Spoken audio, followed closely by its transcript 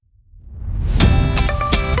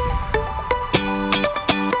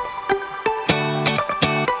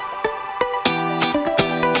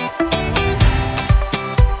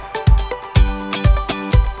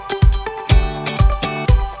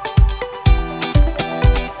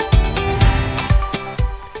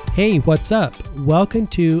Hey, what's up? Welcome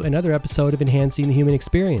to another episode of Enhancing the Human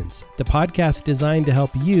Experience, the podcast designed to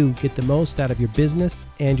help you get the most out of your business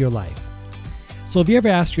and your life. So have you ever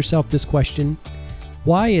asked yourself this question?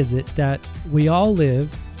 Why is it that we all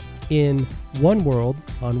live in one world,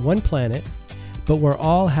 on one planet, but we're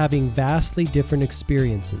all having vastly different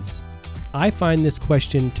experiences? I find this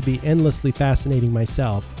question to be endlessly fascinating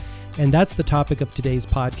myself, and that's the topic of today's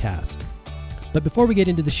podcast. But before we get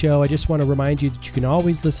into the show, I just want to remind you that you can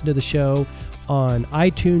always listen to the show on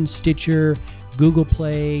iTunes, Stitcher, Google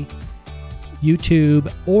Play, YouTube,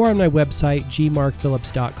 or on my website,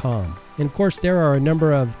 gmarkphillips.com. And of course, there are a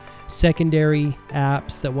number of secondary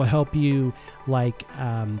apps that will help you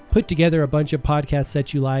put together a bunch of podcasts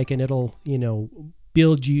that you like, and it'll,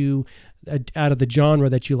 build you out of the genre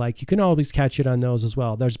that you like. You can always catch it on those as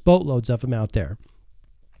well. There's boatloads of them out there.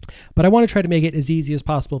 But I want to try to make it as easy as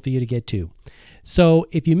possible for you to get to. So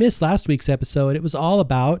if you missed last week's episode, it was all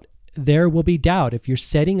about there will be doubt. If you're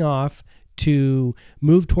setting off to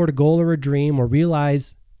move toward a goal or a dream or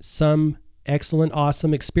realize some excellent,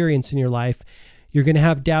 awesome experience in your life, you're going to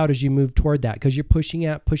have doubt as you move toward that because you're pushing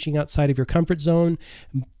outside of your comfort zone,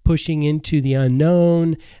 pushing into the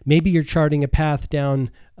unknown. Maybe you're charting a path down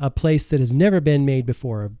a place that has never been made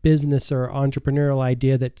before, a business or entrepreneurial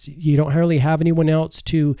idea that you don't really have anyone else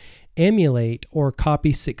to emulate or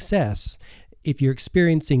copy success. If you're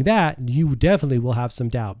experiencing that, you definitely will have some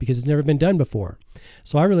doubt because it's never been done before.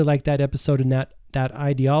 So I really like that episode and that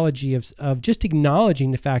ideology of just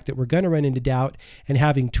acknowledging the fact that we're going to run into doubt and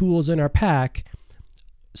having tools in our pack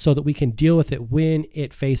so that we can deal with it when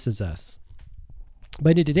it faces us.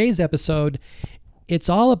 But in today's episode, it's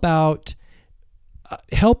all about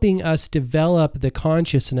helping us develop the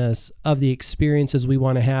consciousness of the experiences we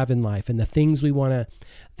want to have in life and the things we want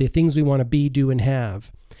to be, do, and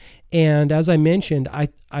have. And as I mentioned,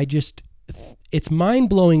 it's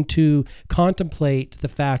mind-blowing to contemplate the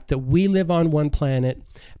fact that we live on one planet,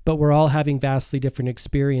 but we're all having vastly different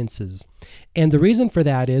experiences. And the reason for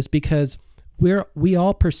that is because we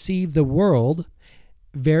all perceive the world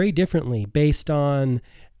very differently based on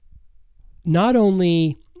not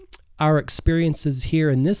only our experiences here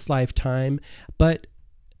in this lifetime, but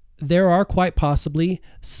there are quite possibly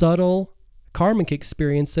subtle karmic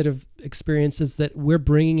experiences that we're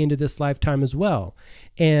bringing into this lifetime as well.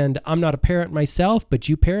 And I'm not a parent myself, but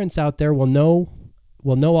you parents out there will know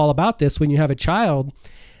all about this. When you have a child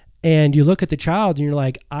and you look at the child and you're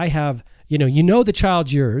like, the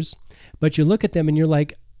child's yours, but you look at them and you're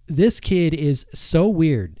like, this kid is so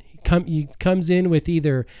weird. He comes in with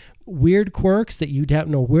either weird quirks that you don't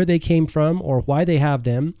know where they came from or why they have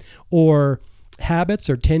them, or habits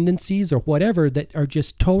or tendencies or whatever that are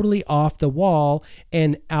just totally off the wall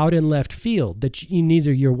and out in left field that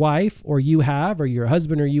neither your wife or you have or your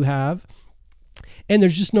husband or you have. And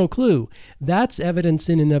there's just no clue. That's evidence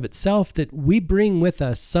in and of itself that we bring with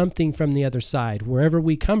us something from the other side. Wherever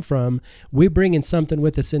we come from, we bring in something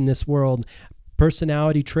with us in this world.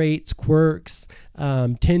 Personality traits, quirks,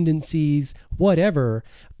 tendencies, whatever.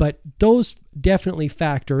 But those definitely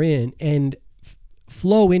factor in and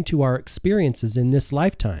flow into our experiences in this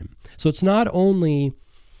lifetime. So it's not only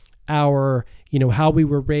our, how we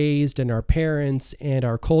were raised and our parents and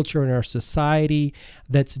our culture and our society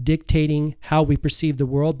that's dictating how we perceive the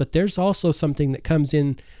world, but there's also something that comes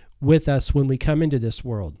in with us when we come into this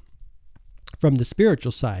world from the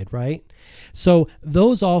spiritual side, right? So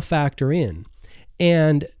those all factor in.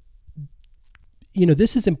 And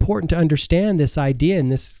this is important to understand this idea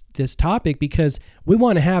and this topic because we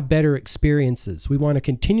want to have better experiences. We want to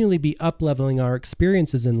continually be up-leveling our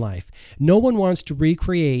experiences in life. No one wants to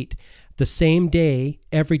recreate the same day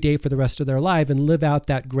every day for the rest of their life and live out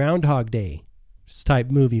that Groundhog Day type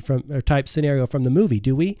scenario from the movie,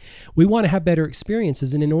 do we? We want to have better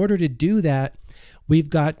experiences. And in order to do that,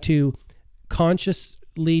 we've got to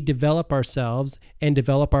consciously develop ourselves and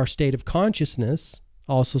develop our state of consciousness,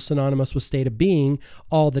 also synonymous with state of being,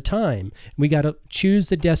 all the time. We got to choose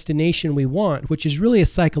the destination we want, which is really a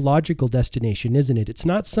psychological destination, isn't it? It's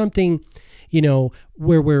not something,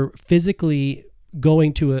 where we're physically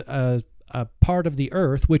going to a part of the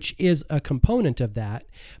earth, which is a component of that,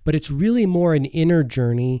 but it's really more an inner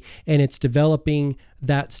journey, and it's developing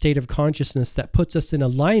that state of consciousness that puts us in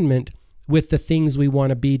alignment with the things we want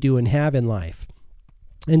to be, do, and have in life.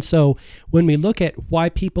 And so when we look at why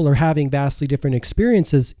people are having vastly different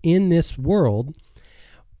experiences in this world,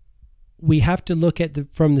 we have to look at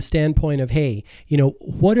from the standpoint of, hey,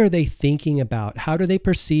 what are they thinking about? How do they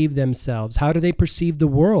perceive themselves? How do they perceive the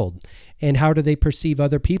world? And how do they perceive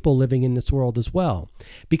other people living in this world as well?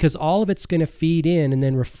 Because all of it's going to feed in and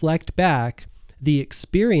then reflect back the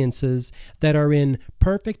experiences that are in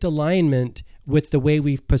perfect alignment with the way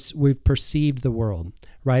we've perceived the world,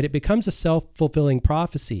 right? It becomes a self-fulfilling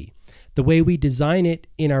prophecy. The way we design it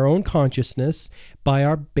in our own consciousness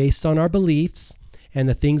based on our beliefs and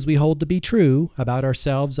the things we hold to be true about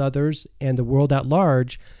ourselves, others, and the world at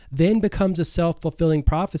large, then becomes a self-fulfilling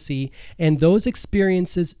prophecy, and those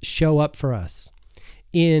experiences show up for us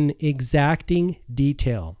in exacting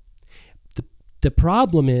detail. The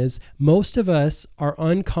problem is most of us are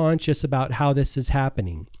unconscious about how this is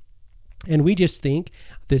happening, and we just think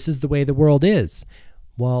this is the way the world is.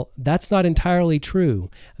 Well, that's not entirely true.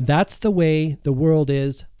 That's the way the world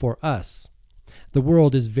is for us. The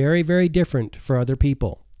world is very, very different for other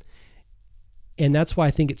people. And that's why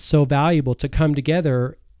I think it's so valuable to come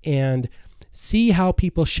together and see how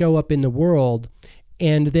people show up in the world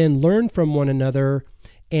and then learn from one another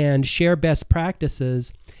and share best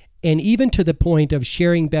practices, and even to the point of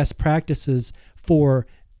sharing best practices for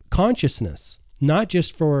consciousness, not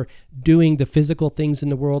just for doing the physical things in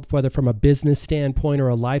the world, whether from a business standpoint or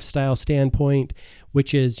a lifestyle standpoint,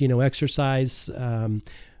 which is, exercise,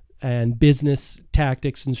 and business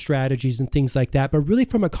tactics and strategies and things like that, but really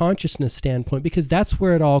from a consciousness standpoint, because that's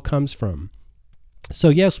where it all comes from. So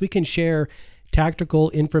yes, we can share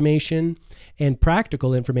tactical information and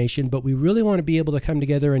practical information, but we really want to be able to come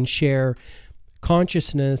together and share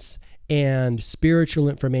consciousness and spiritual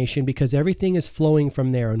information, because everything is flowing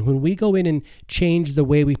from there. And when we go in and change the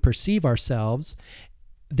way we perceive ourselves,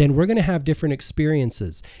 then we're going to have different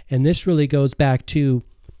experiences. And this really goes back to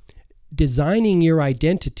designing your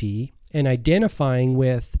identity and identifying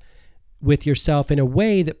with yourself in a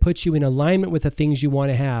way that puts you in alignment with the things you want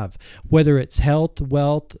to have, whether it's health,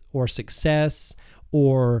 wealth, or success,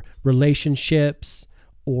 or relationships,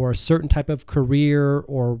 or a certain type of career,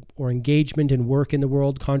 or engagement and work in the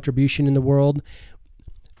world, contribution in the world.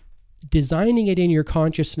 Designing it in your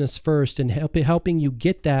consciousness first and helping you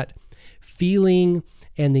get that feeling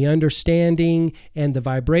and the understanding and the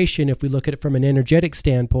vibration, if we look at it from an energetic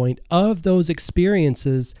standpoint, of those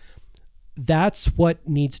experiences, that's what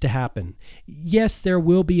needs to happen. Yes, there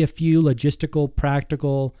will be a few logistical,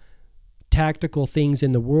 practical, tactical things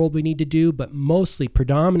in the world we need to do, but mostly,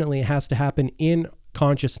 predominantly, it has to happen in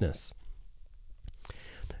consciousness.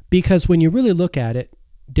 Because when you really look at it,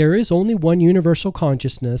 there is only one universal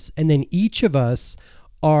consciousness, and then each of us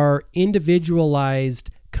are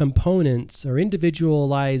individualized components or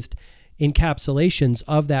individualized encapsulations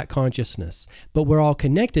of that consciousness, but we're all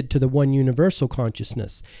connected to the one universal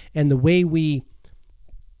consciousness. And the way we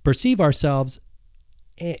perceive ourselves,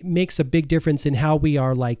 it makes a big difference in how we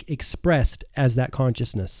are expressed as that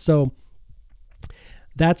consciousness. So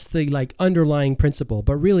that's the underlying principle,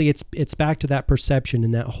 but really it's back to that perception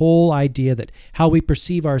and that whole idea that how we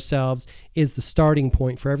perceive ourselves is the starting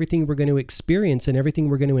point for everything we're going to experience and everything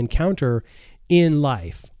we're going to encounter in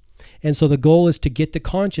life. And so the goal is to get the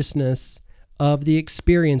consciousness of the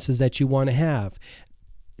experiences that you want to have.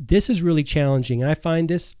 This is really challenging. I find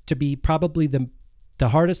this to be probably the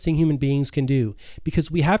hardest thing human beings can do, because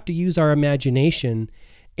we have to use our imagination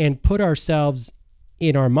and put ourselves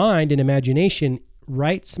in our mind and imagination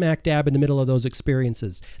right smack dab in the middle of those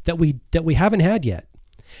experiences that we haven't had yet.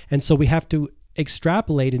 And so we have to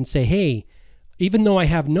extrapolate and say, hey, even though I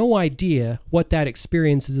have no idea what that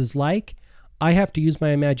experience is like, I have to use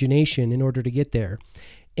my imagination in order to get there.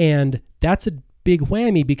 And that's a big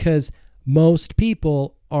whammy, because most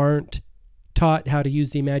people aren't taught how to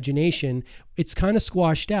use the imagination. It's kind of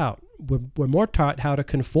squashed out. We're more taught how to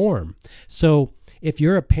conform. So if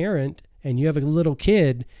you're a parent and you have a little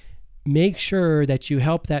kid, make sure that you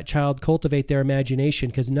help that child cultivate their imagination,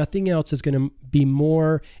 because nothing else is going to be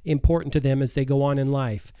more important to them as they go on in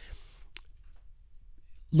life.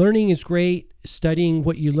 Learning is great. Studying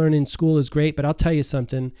what you learn in school is great, but I'll tell you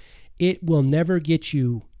something, it will never get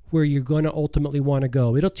you where you're going to ultimately want to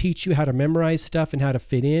go. It'll teach you how to memorize stuff and how to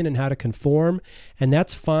fit in and how to conform, and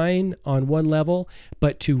that's fine on one level,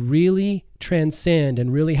 but to really transcend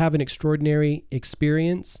and really have an extraordinary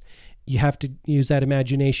experience, you have to use that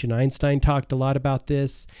imagination. Einstein talked a lot about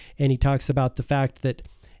this, and he talks about the fact that,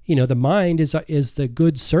 the mind is the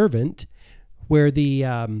good servant, where the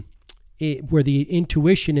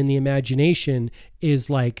intuition and the imagination is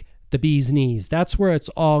like the bee's knees. That's where it's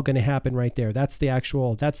all going to happen right there. That's the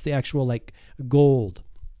actual gold.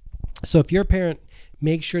 So if you're a parent,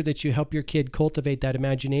 make sure that you help your kid cultivate that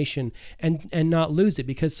imagination and not lose it,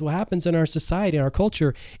 because what happens in our society, our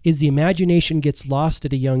culture, is the imagination gets lost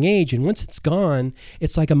at a young age. And once it's gone,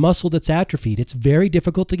 it's like a muscle that's atrophied. It's very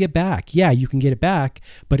difficult to get back. Yeah, you can get it back,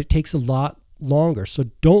 but it takes a lot longer. So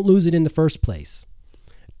don't lose it in the first place.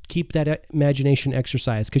 keep that imagination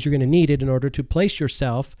exercise, because you're going to need it in order to place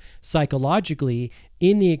yourself psychologically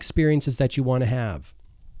in the experiences that you want to have.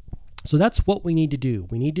 So that's what we need to do.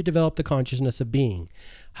 We need to develop the consciousness of being.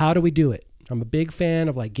 How do we do it? I'm a big fan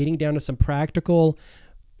of like getting down to some practical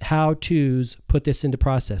how-tos, put this into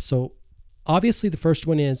process. So obviously the first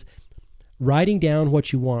one is writing down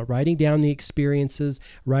what you want, writing down the experiences,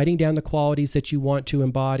 writing down the qualities that you want to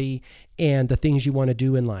embody and the things you want to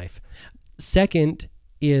do in life. Second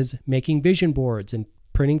is making vision boards and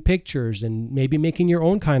printing pictures and maybe making your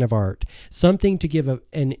own kind of art, something to give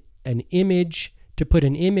an image, to put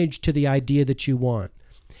an image to the idea that you want.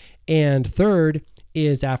 And third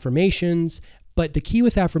is affirmations. But the key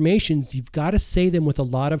with affirmations, you've got to say them with a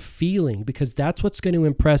lot of feeling, because that's what's going to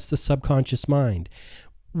impress the subconscious mind.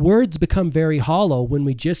 Words become very hollow when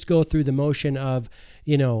we just go through the motion of,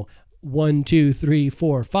 1, 2, 3,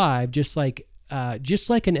 4, 5, just like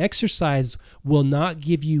an exercise will not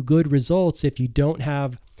give you good results if you don't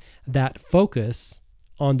have that focus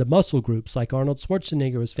on the muscle groups. Like Arnold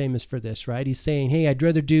Schwarzenegger was famous for this, right? He's saying, hey, I'd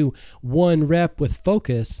rather do 1 rep with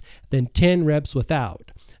focus than 10 reps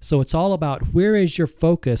without. So it's all about where is your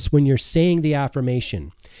focus when you're saying the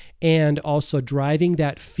affirmation, and also driving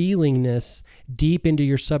that feelingness deep into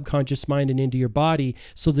your subconscious mind and into your body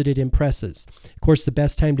so that it impresses. Of course, the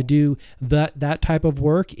best time to do that type of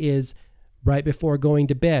work is right before going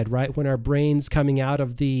to bed, right when our brain's coming out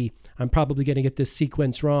of I'm probably going to get this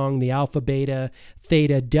sequence wrong, the alpha, beta,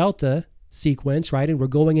 theta, delta sequence, right? And we're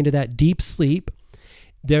going into that deep sleep.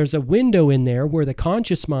 There's a window in there where the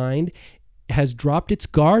conscious mind has dropped its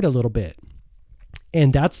guard a little bit.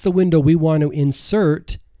 And that's the window we want to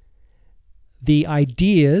insert the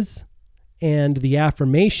ideas and the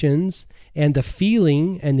affirmations and the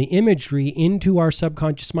feeling and the imagery into our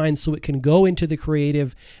subconscious mind so it can go into the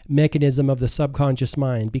creative mechanism of the subconscious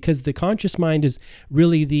mind, because the conscious mind is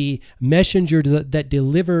really the messenger that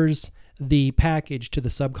delivers the package to the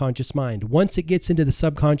subconscious mind. Once it gets into the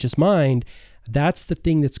subconscious mind, that's the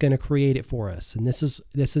thing that's going to create it for us. And this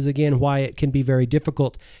is again why it can be very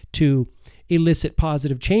difficult to elicit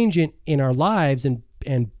positive change in our lives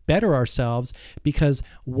and better ourselves, because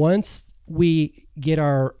once we get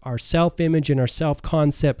our self-image and our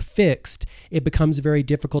self-concept fixed, it becomes very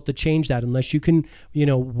difficult to change that unless you can,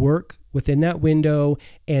 work within that window,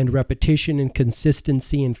 and repetition and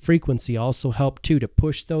consistency and frequency also help too to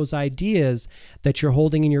push those ideas that you're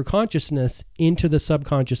holding in your consciousness into the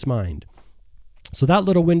subconscious mind. So that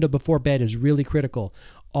little window before bed is really critical.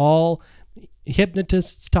 All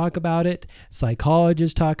hypnotists talk about it,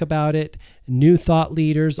 psychologists talk about it, new thought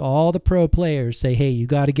leaders, all the pro players say, hey, you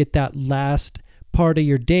got to get that last part of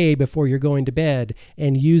your day before you're going to bed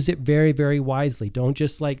and use it very, very wisely. Don't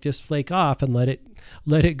just flake off and let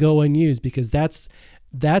it go unused, because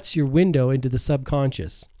that's your window into the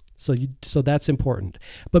subconscious. So that's important.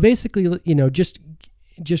 But basically,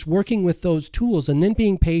 just working with those tools and then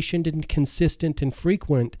being patient and consistent and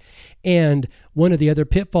frequent. And one of the other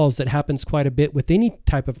pitfalls that happens quite a bit with any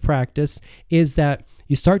type of practice is that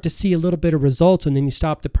you start to see a little bit of results and then you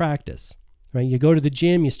stop the practice, right? You go to the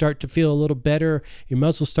gym, you start to feel a little better, your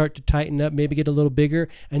muscles start to tighten up, maybe get a little bigger,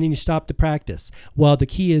 and then you stop the practice. Well, the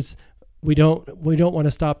key is we don't want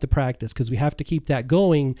to stop the practice, because we have to keep that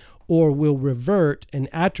going, or we'll revert and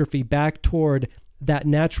atrophy back toward that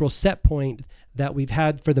natural set point that we've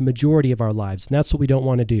had for the majority of our lives. And that's what we don't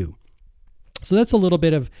want to do. So that's a little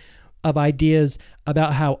bit of ideas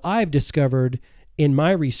about how I've discovered in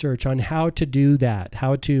my research on how to do that,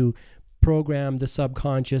 how to program the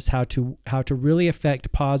subconscious, how to really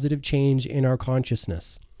affect positive change in our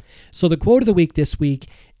consciousness. So the quote of the week this week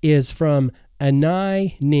is from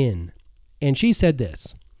Anai Nin. And she said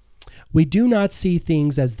this: "We do not see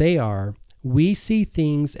things as they are. We see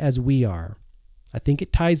things as we are." I think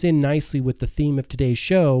it ties in nicely with the theme of today's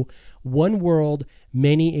show, one world,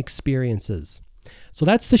 many experiences. So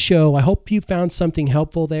that's the show. I hope you found something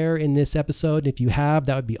helpful there in this episode. If you have,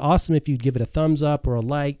 that would be awesome if you'd give it a thumbs up or a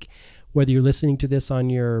like, whether you're listening to this on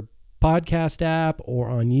your podcast app or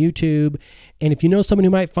on YouTube. And if you know someone who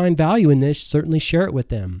might find value in this, certainly share it with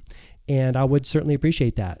them. And I would certainly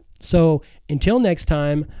appreciate that. So until next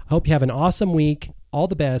time, I hope you have an awesome week. All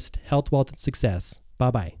the best. Health, wealth, and success.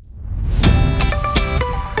 Bye-bye.